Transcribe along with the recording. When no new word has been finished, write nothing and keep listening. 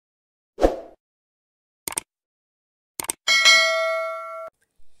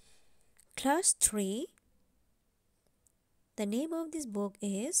Class 3. The name of this book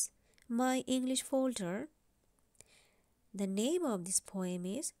is My English Folder. The name of this poem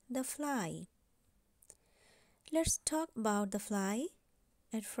is The Fly. Let's talk about the fly.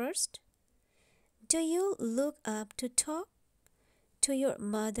 At first, do you look up to talk to your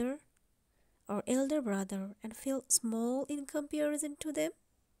mother or elder brother and feel small in comparison to them?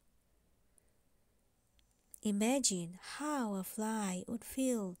 Imagine how a fly would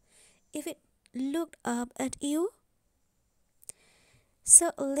feel if it looked up at you.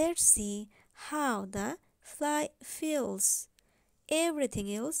 So let's see how the fly feels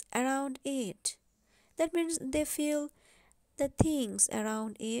everything else around it. That means they feel the things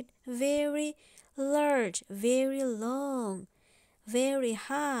around it very large, very long, very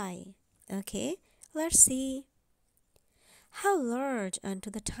high. Okay, let's see. How large unto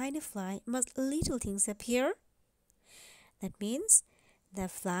the tiny fly must little things appear? That means the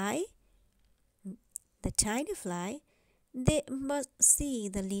tiny fly, they must see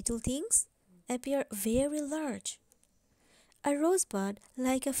the little things appear very large. A rosebud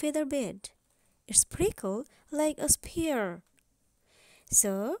like a feather bed, its prickle like a spear.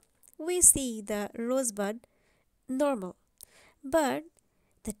 So we see the rosebud normal, but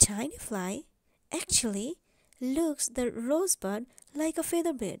the tiny fly actually looks the rosebud like a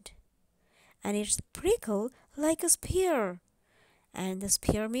feather bed, and its prickle like a spear. And the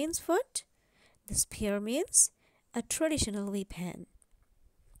spear means what? The spear means a traditional weapon.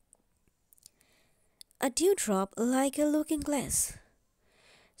 A dewdrop like a looking glass.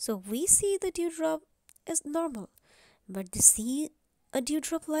 So we see the dewdrop as normal, but they see a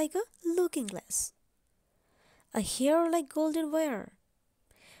dewdrop like a looking glass. A hair like golden wire.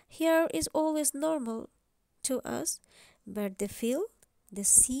 Hair is always normal to us, but they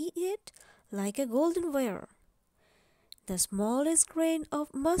see it like a golden wire. The smallest grain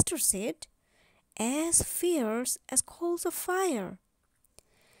of mustard seed as fierce as coals of fire.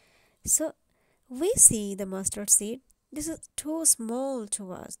 So we see the mustard seed. This is too small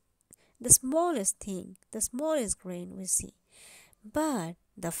to us. The smallest thing, the smallest grain we see. But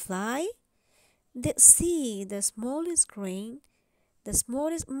the fly, they see the smallest grain, the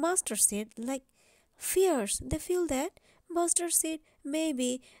smallest mustard seed like fierce. They feel that mustard seed,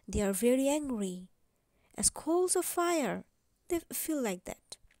 maybe they are very angry. As coals of fire, they feel like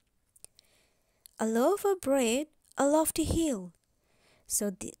that. A loaf of bread, a lofty hill. So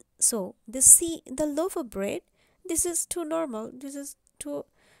they see the loaf of bread. This is too normal. This is too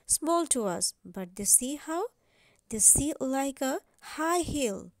small to us. But they see how? They see like a high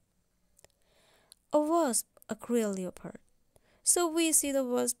hill. A wasp, a cruel leopard. So we see the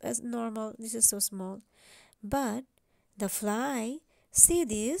wasp as normal. This is so small. But the fly see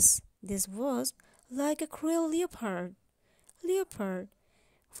this wasp like a cruel leopard. Leopard,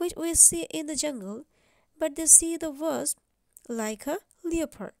 which we see in the jungle, but they see the wasp like a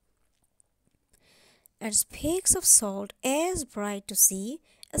leopard. And specks of salt as bright to see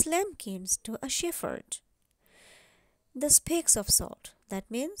as lambkins to a shepherd. The specks of salt, that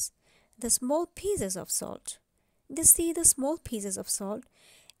means the small pieces of salt. They see the small pieces of salt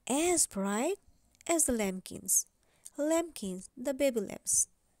as bright as the lambkins. Lambkins, the baby lambs,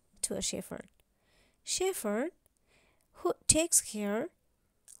 to a shepherd. Shepherd who takes care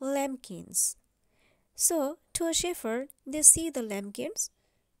lambkins. So to a shepherd, they see the lambkins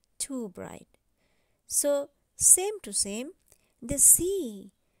too bright. So same to same, they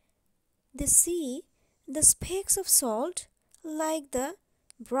see the specks of salt like the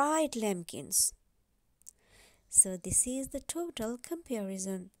bright lambkins. So this is the total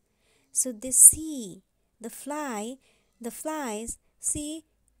comparison. So they see the flies see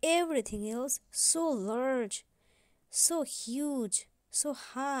everything else so large, so huge, so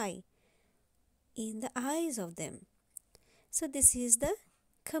high in the eyes of them. So this is the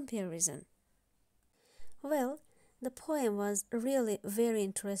comparison. Well, the poem was really very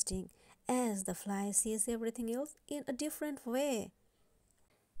interesting as the fly sees everything else in a different way.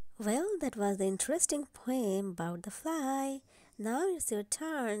 Well, that was the interesting poem about the fly. Now it's your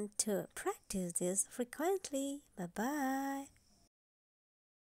turn to practice this frequently. Bye-bye.